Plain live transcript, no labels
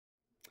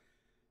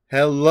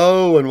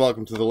Hello and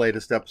welcome to the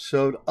latest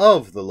episode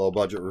of the Low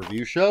Budget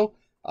Review Show.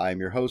 I am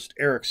your host,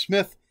 Eric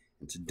Smith,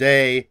 and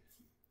today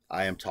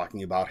I am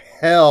talking about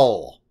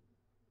Hell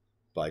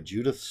by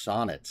Judith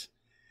Sonnet.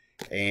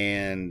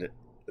 And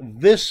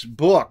this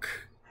book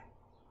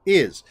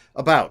is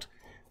about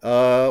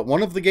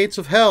one of the gates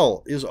of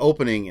hell is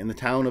opening in the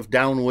town of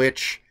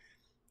Downwich,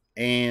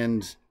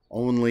 and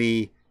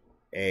only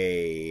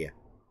a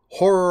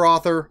horror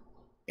author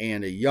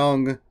and a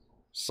young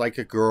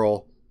psychic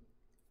girl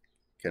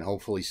can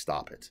hopefully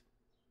stop it.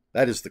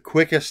 That is the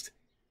quickest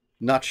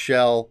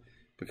nutshell,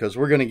 because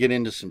we're going to get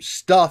into some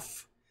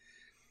stuff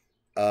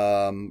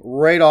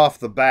right off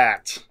the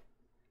bat.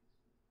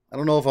 I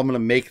don't know if I'm going to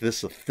make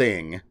this a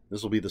thing.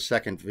 This will be the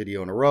second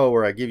video in a row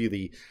where I give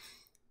you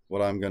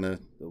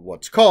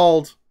what's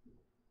called,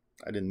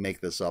 I didn't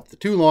make this up, the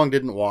Too Long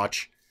Didn't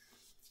Watch,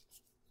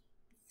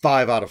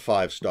 5 out of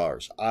 5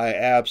 stars. I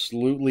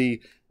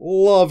absolutely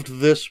loved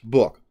this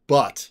book,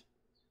 but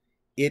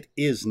it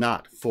is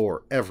not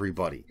for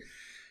everybody.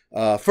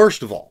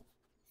 First of all,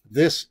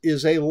 this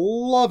is a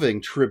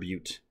loving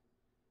tribute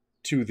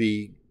to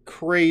the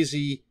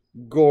crazy,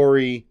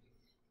 gory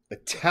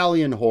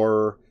Italian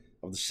horror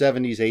of the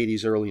 70s,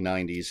 80s, early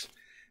 90s.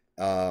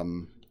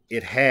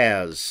 It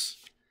has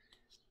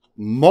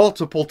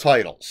multiple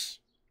titles.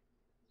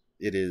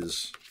 It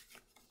is,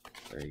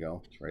 there you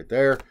go, it's right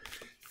there.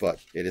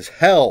 But it is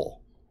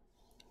Hell,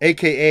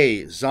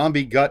 a.k.a.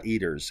 Zombie Gut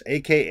Eaters,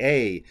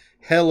 a.k.a.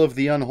 Hell of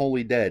the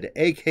Unholy Dead,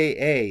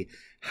 a.k.a.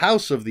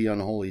 House of the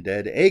Unholy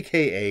Dead,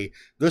 a.k.a.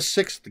 The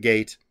Sixth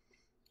Gate,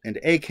 and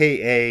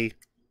a.k.a.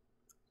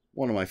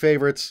 one of my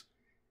favorites,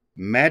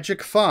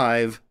 Magic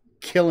 5,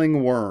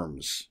 Killing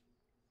Worms.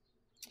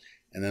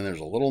 And then there's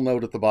a little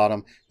note at the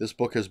bottom. This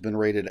book has been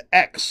rated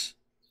X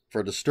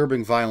for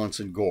disturbing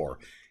violence and gore.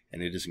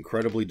 And it is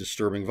incredibly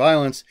disturbing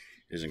violence.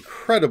 It is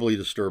incredibly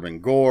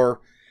disturbing gore.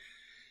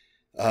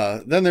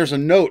 Then there's a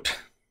note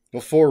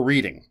before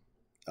reading.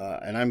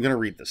 And I'm going to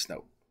read this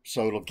note.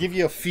 So it'll give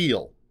you a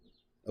feel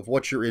of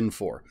what you're in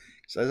for.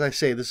 So as I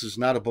say, this is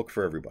not a book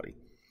for everybody.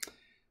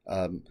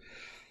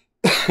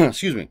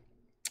 Excuse me.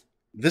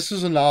 This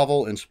is a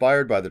novel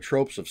inspired by the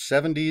tropes of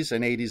 70s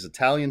and 80s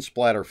Italian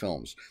splatter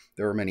films.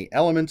 There are many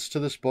elements to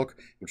this book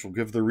which will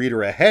give the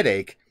reader a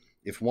headache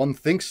if one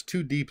thinks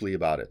too deeply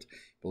about it.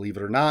 Believe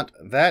it or not,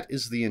 that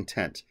is the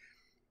intent.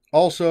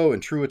 Also, in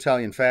true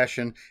Italian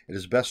fashion, it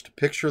is best to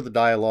picture the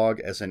dialogue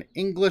as an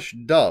English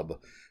dub.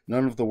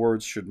 None of the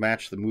words should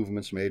match the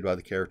movements made by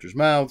the characters'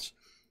 mouths.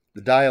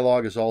 The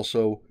dialogue is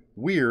also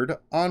weird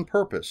on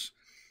purpose.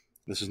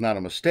 This is not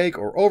a mistake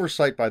or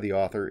oversight by the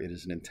author. It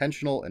is an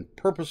intentional and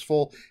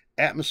purposeful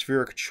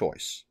atmospheric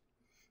choice.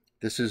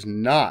 This is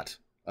not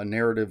a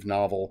narrative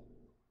novel.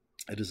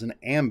 It is an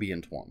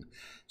ambient one.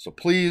 So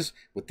please,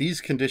 with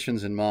these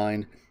conditions in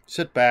mind,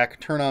 sit back,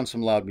 turn on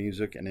some loud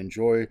music, and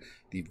enjoy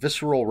the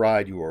visceral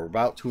ride you are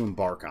about to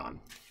embark on.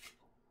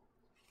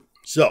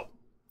 So,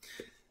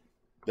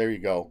 there you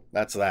go.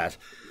 That's that.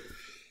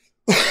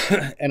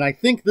 And I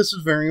think this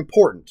is very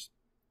important,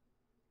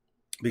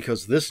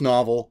 because this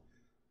novel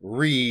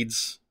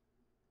reads...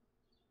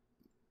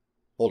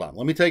 Hold on,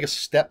 let me take a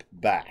step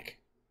back.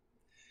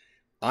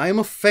 I am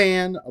a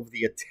fan of the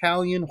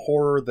Italian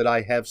horror that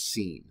I have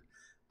seen.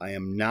 I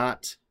am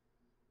not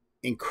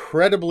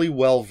incredibly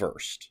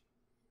well-versed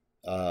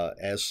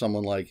as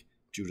someone like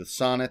Judith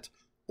Sonnet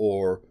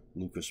or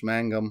Lucas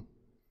Mangum,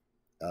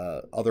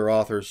 other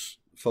authors,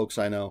 folks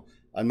I know.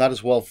 I'm not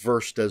as well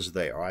versed as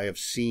they are. I have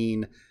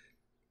seen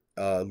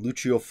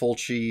Lucio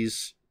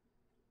Fulci's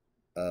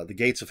The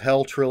Gates of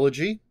Hell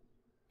trilogy.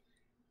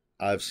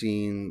 I've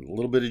seen a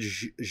little bit of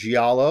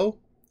Giallo,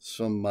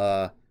 some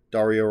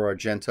Dario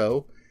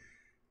Argento,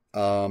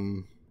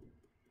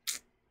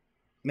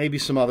 maybe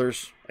some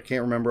others. I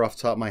can't remember off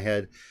the top of my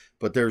head,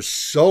 but there's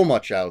so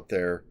much out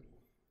there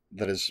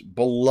that is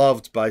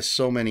beloved by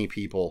so many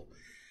people.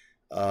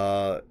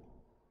 But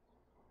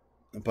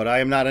I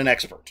am not an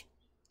expert.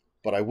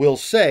 But I will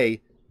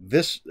say,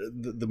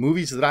 the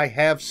movies that I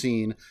have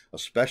seen,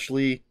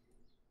 especially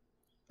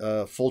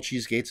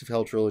Fulci's Gates of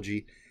Hell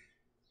trilogy,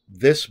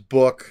 this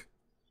book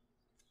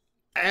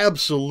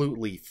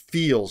absolutely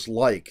feels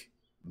like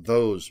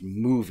those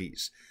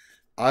movies.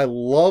 I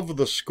love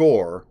the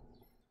score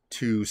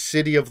to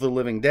City of the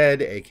Living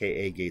Dead,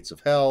 a.k.a. Gates of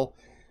Hell,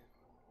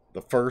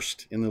 the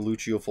first in the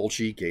Lucio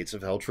Fulci Gates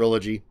of Hell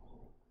trilogy.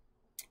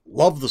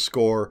 Love the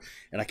score,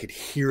 and I could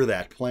hear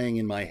that playing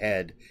in my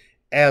head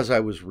as I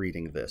was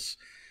reading this.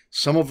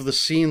 Some of the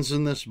scenes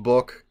in this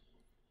book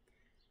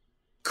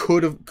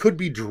could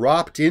be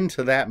dropped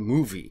into that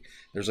movie.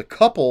 There's a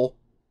couple,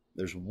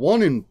 there's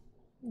one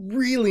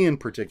in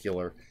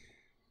particular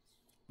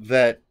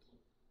that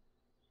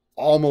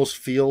almost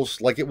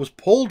feels like it was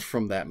pulled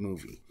from that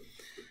movie.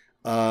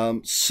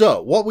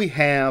 So what we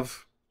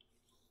have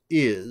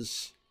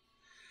is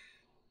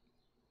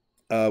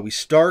we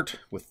start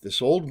with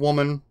this old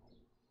woman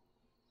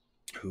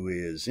who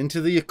is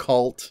into the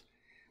occult,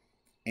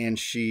 and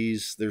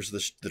there's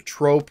the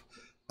trope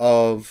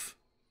of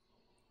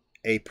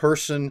a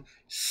person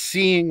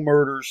seeing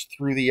murders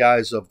through the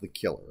eyes of the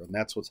killer. And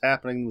that's what's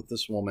happening with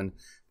this woman,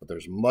 but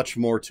there's much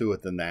more to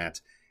it than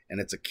that. And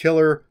it's a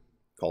killer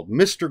called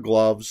Mr.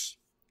 Gloves.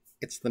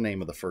 It's the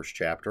name of the first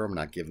chapter. I'm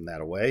not giving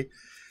that away.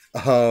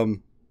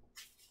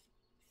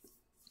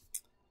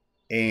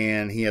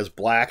 And he has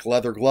black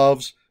leather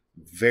gloves.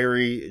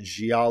 Very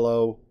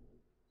giallo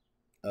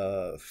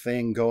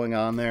thing going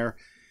on there.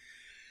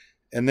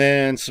 And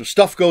then some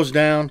stuff goes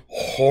down.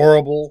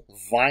 Horrible,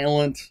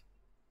 violent,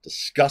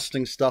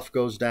 disgusting stuff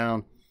goes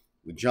down.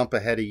 We jump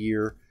ahead a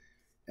year,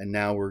 and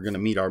now we're going to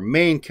meet our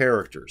main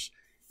characters.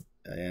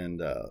 And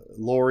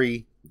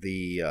Lori,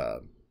 the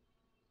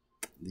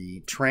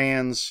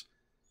trans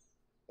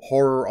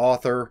horror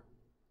author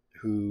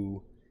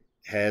who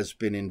has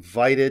been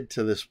invited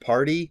to this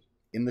party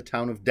in the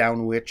town of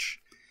Downwich,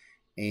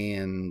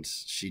 and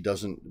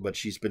but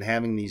she's been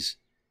having these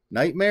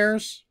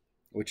nightmares,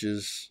 which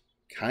is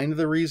kind of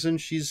the reason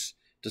she's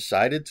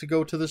decided to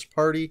go to this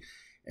party.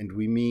 And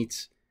we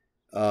meet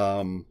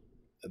the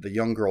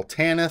young girl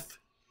Tanith,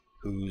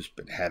 who's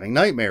been having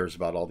nightmares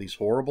about all these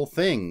horrible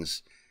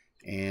things,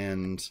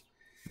 and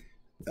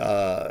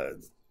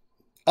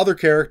other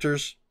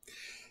characters,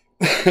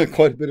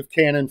 quite a bit of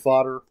cannon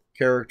fodder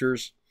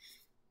characters,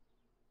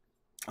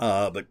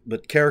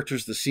 but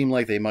characters that seem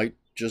like they might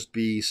just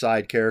be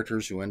side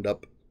characters who end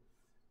up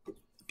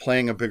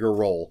playing a bigger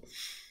role.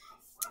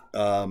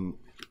 And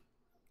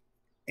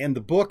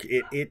the book,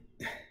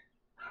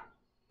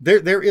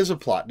 there is a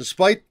plot,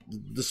 despite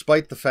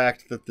the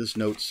fact that this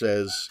note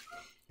says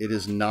it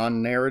is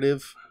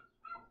non-narrative.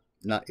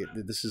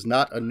 This is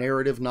not a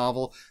narrative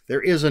novel.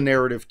 There is a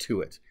narrative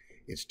to it.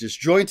 It's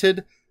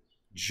disjointed,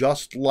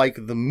 just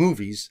like the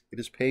movies it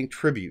is paying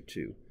tribute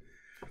to.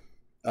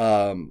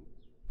 And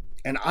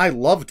I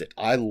loved it.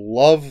 I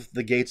love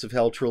the Gates of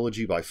Hell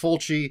trilogy by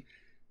Fulci,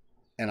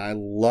 and I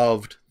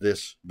loved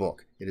this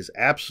book. It is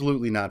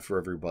absolutely not for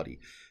everybody.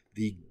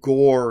 The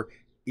gore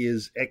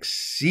is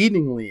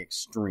exceedingly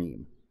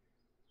extreme,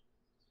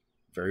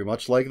 very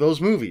much like those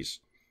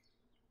movies.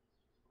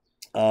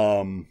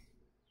 There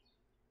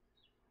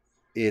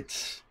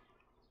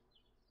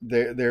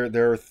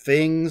are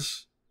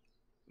things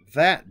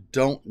that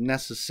don't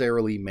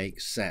necessarily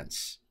make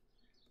sense,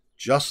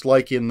 just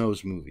like in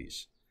those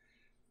movies.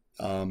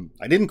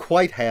 I didn't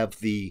quite have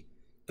the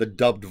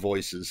dubbed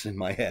voices in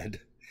my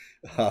head,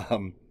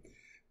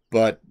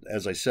 but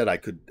as I said, I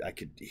could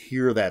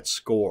hear that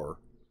score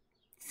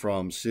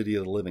from City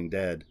of the Living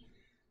Dead,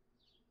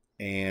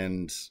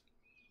 and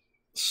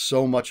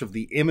so much of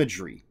the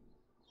imagery,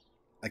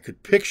 I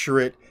could picture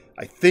it,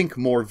 I think,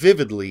 more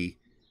vividly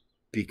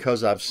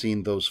because I've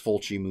seen those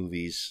Fulci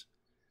movies.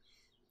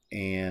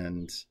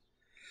 And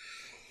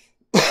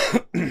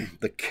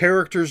the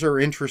characters are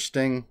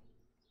interesting,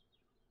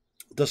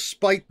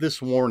 despite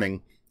this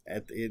warning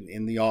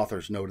in the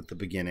author's note at the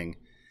beginning.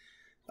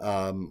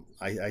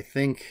 I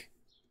think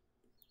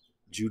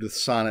Judith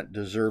Sonnet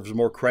deserves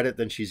more credit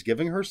than she's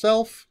giving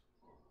herself,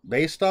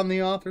 based on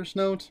the author's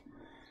note.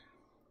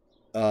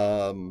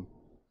 But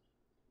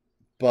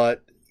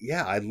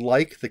yeah, I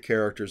like the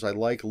characters. I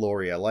like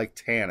Lori. I like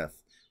Tanith.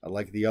 I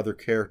like the other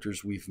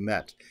characters we've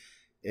met.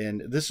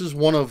 And this is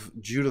one of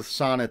Judith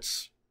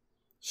Sonnet's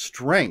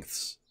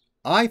strengths,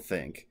 I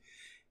think.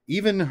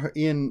 Even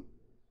in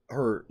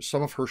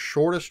some of her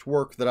shortest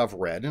work that I've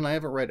read, and I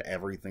haven't read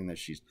everything that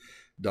she's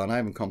done. I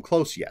haven't come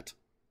close yet.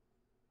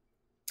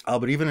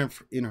 But even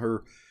in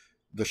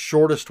the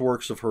shortest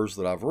works of hers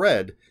that I've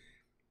read,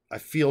 I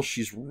feel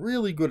she's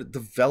really good at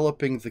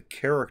developing the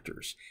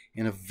characters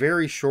in a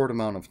very short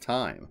amount of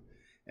time.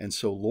 And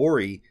so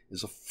Lori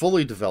is a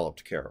fully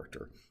developed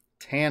character.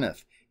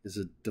 Tanith is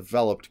a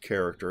developed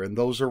character, and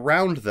those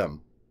around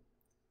them.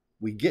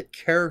 We get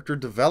character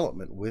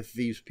development with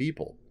these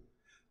people.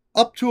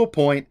 Up to a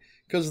point,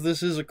 because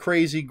this is a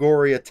crazy,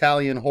 gory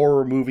Italian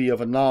horror movie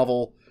of a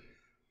novel.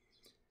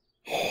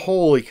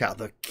 Holy cow,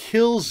 the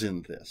kills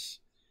in this.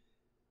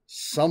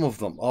 Some of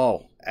them,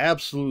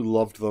 absolutely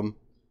loved them.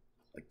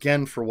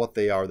 Again, for what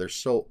they are, they're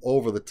so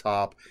over the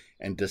top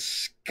and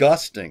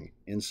disgusting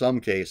in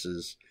some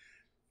cases.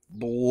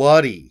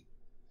 Bloody.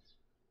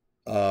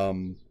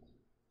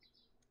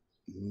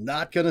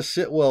 Not going to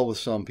sit well with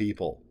some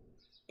people,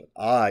 but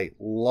I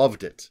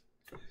loved it.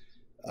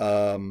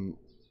 Trying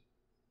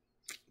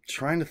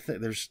to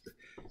think, there's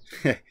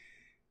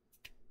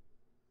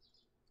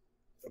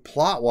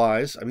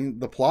plot-wise, I mean,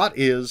 the plot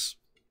is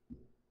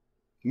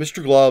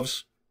Mr.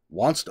 Gloves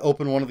wants to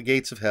open one of the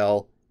gates of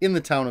hell in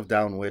the town of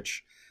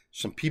Downwich.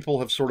 Some people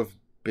have sort of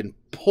been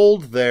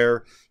pulled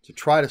there to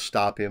try to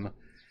stop him.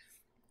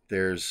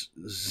 There's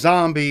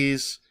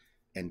zombies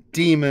and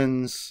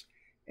demons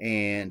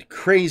and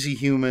crazy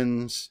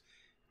humans,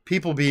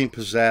 people being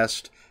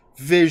possessed,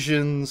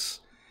 visions,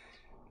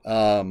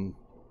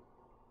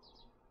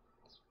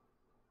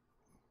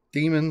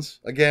 demons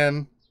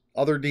again,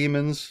 other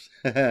demons.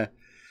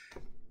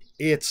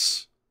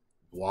 It's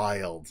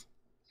wild.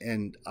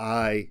 And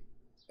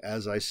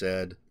as I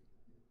said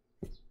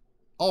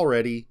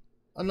already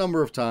a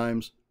number of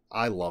times,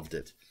 I loved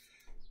it.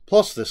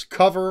 Plus, this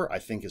cover, I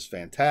think, is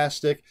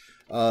fantastic.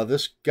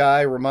 This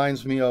guy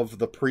reminds me of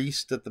the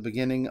priest at the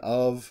beginning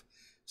of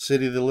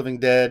City of the Living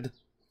Dead.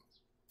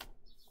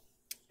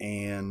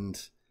 And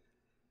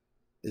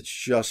it's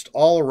just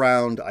all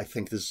around, I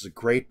think this is a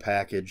great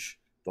package.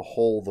 The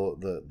whole,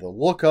 the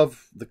look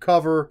of the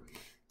cover,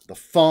 the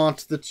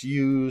font that's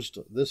used,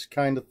 this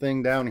kind of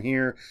thing down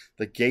here.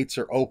 The gates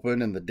are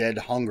open and the dead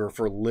hunger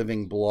for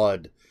living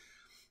blood.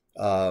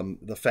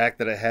 The fact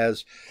that it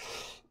has,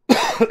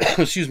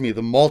 excuse me,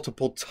 the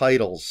multiple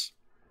titles.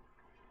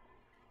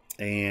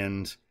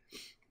 And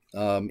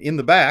in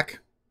the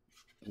back,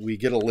 we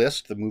get a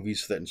list, the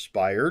movies that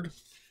inspired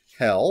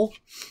Hell.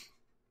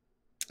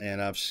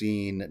 And I've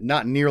seen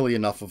not nearly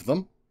enough of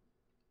them,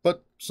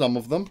 but some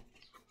of them.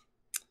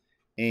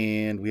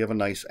 And we have a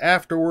nice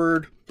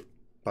afterword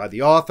by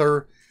the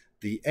author.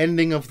 The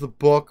ending of the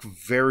book,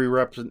 very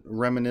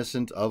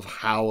reminiscent of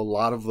how a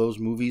lot of those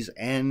movies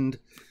end.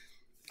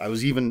 I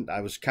was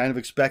kind of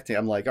expecting,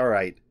 I'm like, all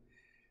right,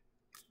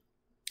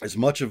 as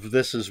much of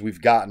this as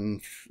we've gotten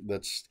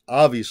that's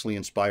obviously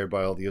inspired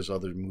by all these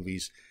other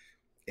movies,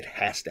 it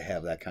has to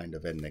have that kind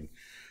of ending.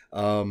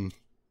 I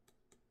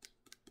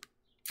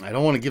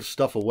don't want to give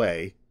stuff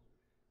away.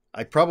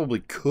 I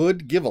probably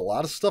could give a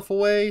lot of stuff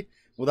away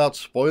without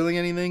spoiling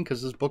anything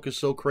because this book is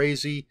so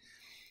crazy.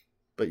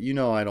 But you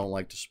know I don't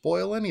like to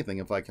spoil anything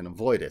if I can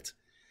avoid it.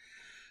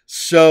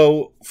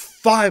 So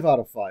 5 out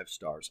of 5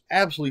 stars.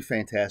 Absolutely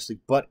fantastic,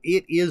 but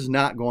it is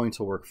not going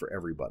to work for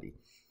everybody.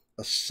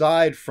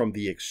 Aside from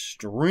the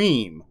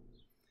extreme,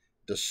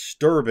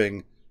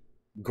 disturbing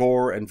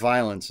gore and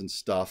violence and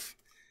stuff,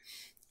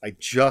 I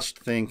just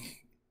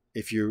think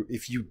if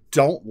you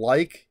don't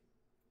like...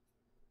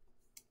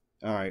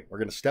 All right, we're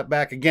going to step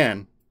back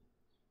again.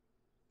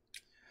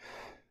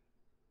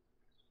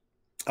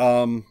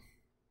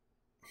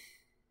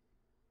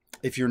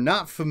 If you're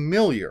not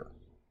familiar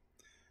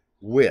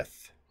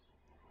with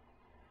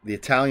the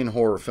Italian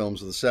horror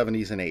films of the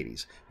 70s and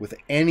 80s, with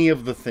any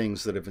of the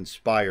things that have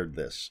inspired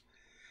this,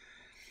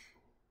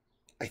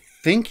 I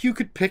think you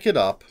could pick it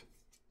up,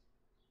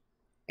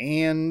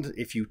 and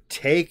if you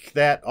take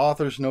that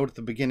author's note at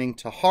the beginning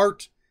to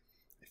heart,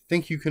 I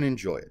think you can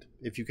enjoy it,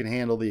 if you can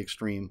handle the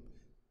extreme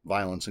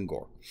violence and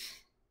gore.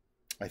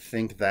 I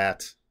think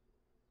that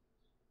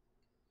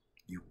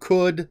you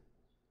could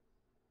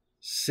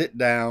sit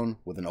down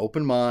with an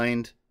open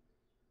mind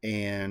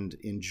and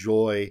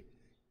enjoy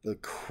the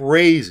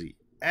crazy,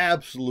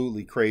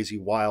 absolutely crazy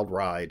wild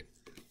ride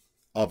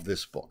of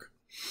this book.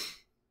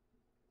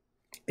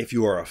 If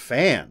you are a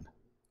fan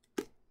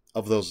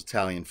of those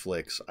Italian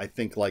flicks, I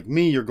think like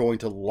me, you're going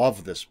to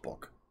love this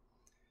book.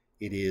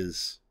 It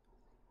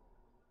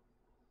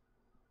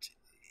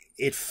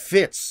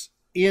fits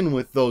in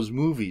with those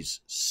movies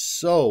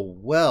so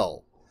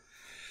well.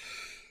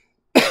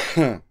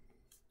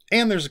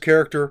 And there's a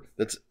character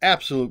that's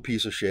absolute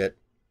piece of shit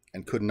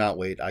and could not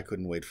wait. I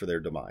couldn't wait for their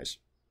demise.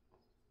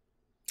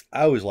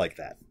 I always like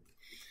that.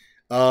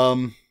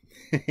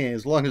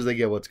 As long as they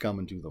get what's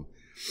coming to them.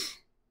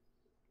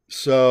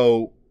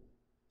 So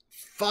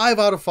 5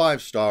 out of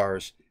 5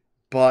 stars,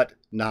 but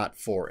not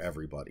for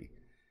everybody.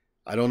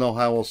 I don't know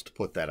how else to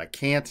put that. I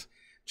can't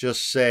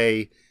just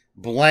say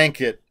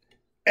blanket,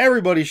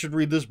 everybody should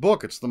read this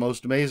book. It's the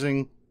most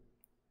amazing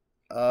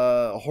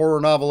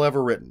horror novel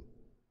ever written.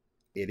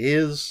 It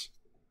is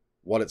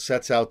what it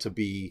sets out to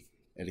be,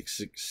 and it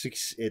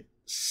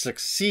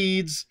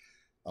succeeds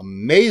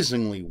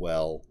amazingly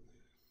well.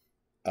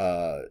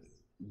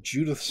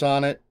 Judith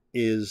Sonnet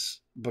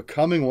is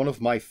becoming one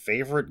of my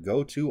favorite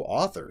go-to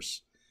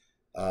authors.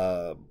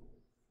 I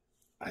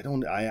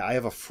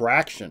have a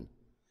fraction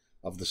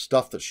of the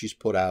stuff that she's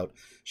put out.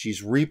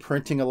 She's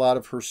reprinting a lot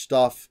of her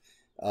stuff,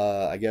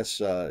 I guess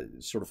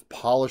sort of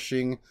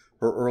polishing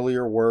her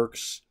earlier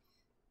works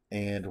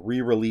and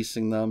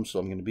re-releasing them, so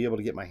I'm going to be able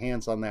to get my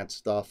hands on that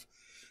stuff.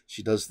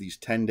 She does these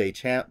 10-day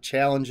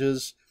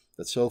challenges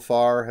that so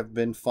far have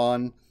been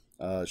fun.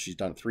 She's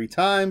done it 3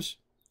 times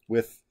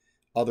with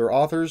other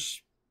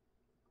authors,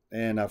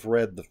 and I've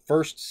read the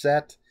first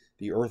set,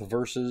 the Earth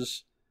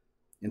Verses,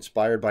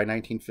 inspired by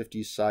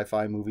 1950s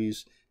sci-fi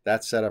movies.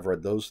 That set, I've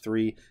read those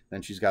 3.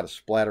 Then she's got a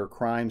splatter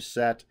crime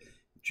set,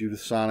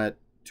 Judith Sonnet,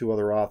 2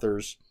 other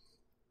authors,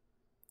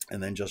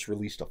 and then just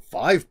released a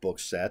 5-book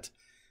set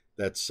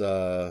that's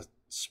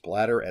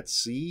Splatter at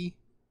Sea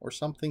or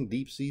something,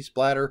 Deep Sea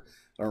Splatter.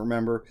 I don't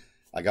remember.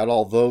 I got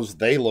all those.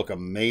 They look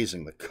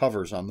amazing. The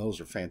covers on those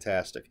are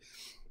fantastic.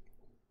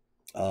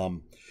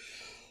 And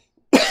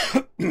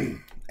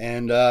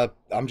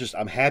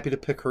I'm happy to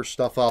pick her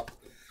stuff up.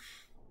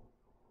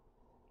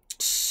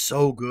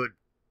 So good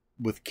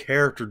with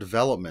character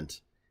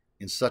development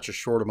in such a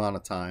short amount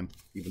of time,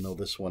 even though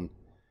this one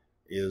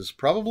is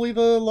probably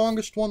the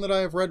longest one that I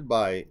have read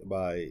by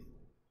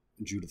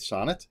Judith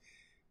Sonnet.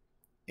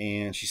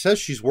 And she says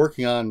she's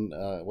working on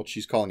what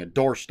she's calling a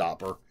door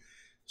stopper.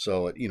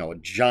 So, a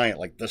giant,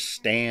 like The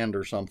Stand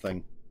or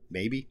something.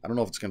 Maybe. I don't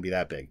know if it's going to be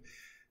that big.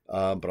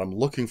 But I'm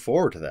looking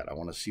forward to that. I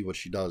want to see what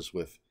she does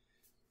with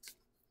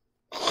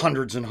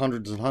hundreds and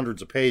hundreds and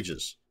hundreds of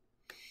pages.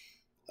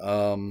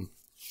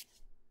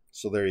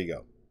 So there you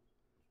go.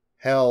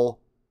 Hell,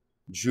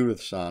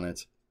 Judith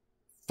Sonnet,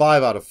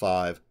 5 out of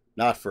 5.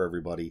 Not for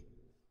everybody.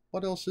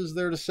 What else is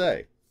there to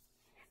say?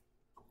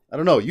 I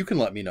don't know. You can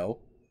let me know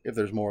if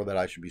there's more that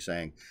I should be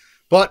saying.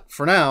 But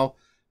for now,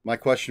 my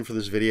question for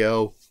this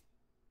video,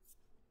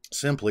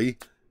 simply,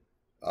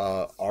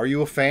 are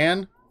you a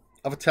fan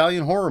of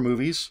Italian horror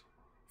movies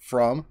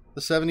from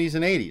the 70s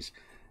and 80s?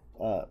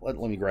 Let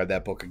me grab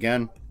that book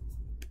again,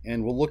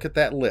 and we'll look at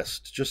that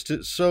list. Just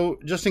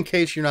in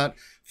case you're not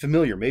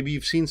familiar. Maybe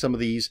you've seen some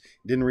of these,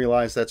 didn't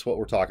realize that's what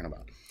we're talking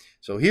about.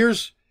 So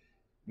here's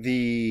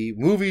the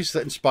movies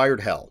that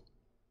inspired Hell.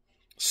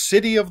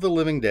 City of the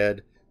Living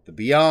Dead, The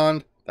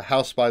Beyond, The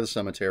House by the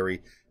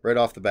Cemetery. Right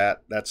off the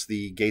bat, that's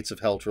the Gates of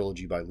Hell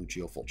trilogy by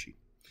Lucio Fulci.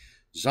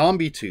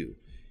 Zombie 2,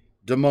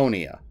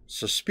 Demonia,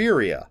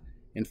 Suspiria,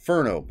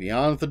 Inferno,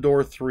 Beyond the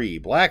Door 3,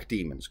 Black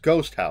Demons,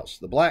 Ghost House,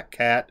 The Black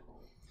Cat,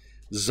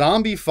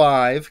 Zombie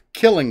 5,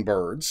 Killing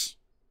Birds,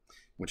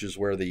 which is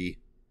where the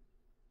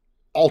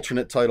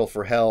alternate title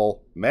for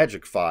Hell,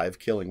 Magic 5,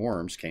 Killing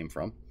Worms, came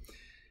from.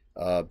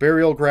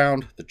 Burial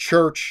Ground, The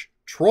Church,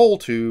 Troll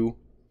 2,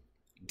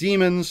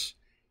 Demons,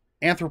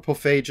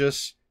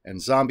 Anthropophagus, and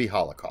Zombie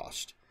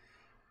Holocaust.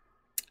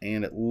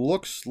 And it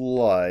looks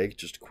like,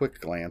 just a quick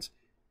glance,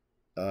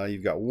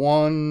 you've got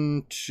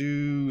 1,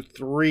 2,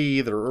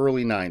 3 that are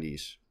early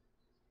 90s.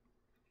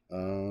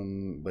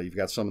 But you've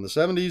got some in the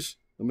 70s.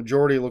 The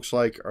majority, it looks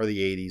like, are the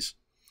 80s.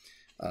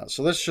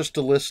 So that's just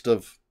a list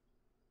of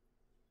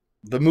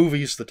the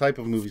movies, the type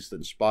of movies that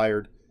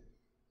inspired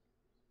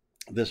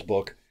this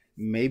book.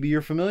 Maybe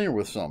you're familiar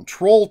with some.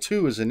 Troll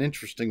 2 is an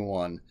interesting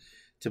one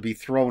to be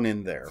thrown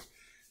in there.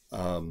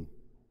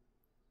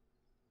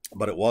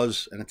 But it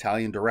was an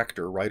Italian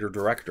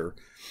writer-director,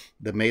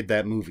 that made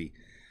that movie.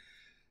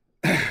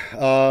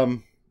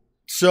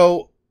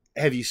 So,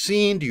 have you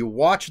seen, do you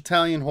watch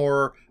Italian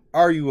horror?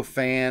 Are you a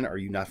fan? Are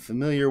you not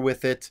familiar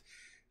with it?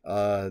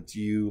 Do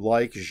you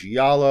like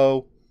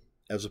giallo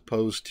as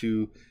opposed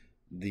to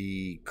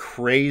the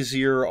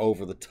crazier,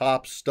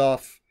 over-the-top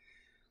stuff?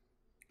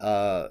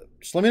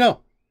 Just let me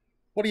know.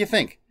 What do you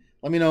think?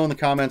 Let me know in the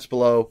comments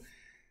below.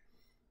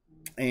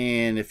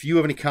 And if you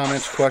have any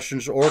comments,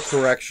 questions, or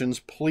corrections,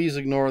 please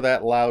ignore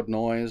that loud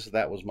noise.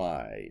 That was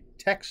my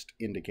text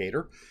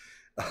indicator.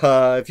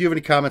 If you have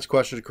any comments,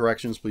 questions, or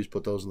corrections, please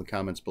put those in the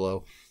comments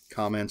below.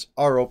 Comments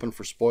are open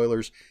for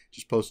spoilers.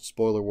 Just post a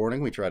spoiler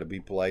warning. We try to be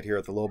polite here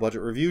at the Low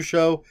Budget Review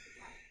Show.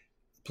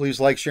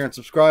 Please like, share, and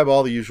subscribe.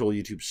 All the usual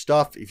YouTube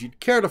stuff. If you'd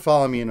care to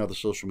follow me on other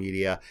social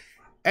media,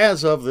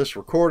 as of this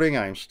recording,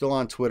 I am still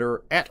on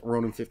Twitter at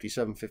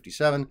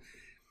Ronan5757.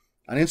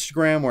 On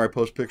Instagram, where I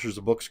post pictures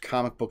of books,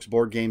 comic books,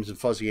 board games, and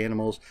fuzzy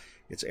animals,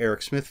 it's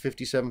Eric Smith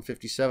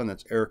 5757.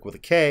 That's Eric with a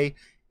K,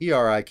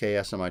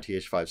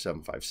 ERIKSMITH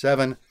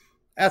 5757.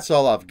 That's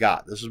all I've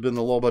got. This has been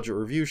the Low Budget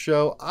Review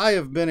Show. I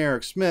have been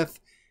Eric Smith,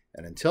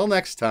 and until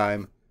next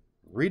time,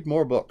 read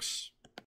more books.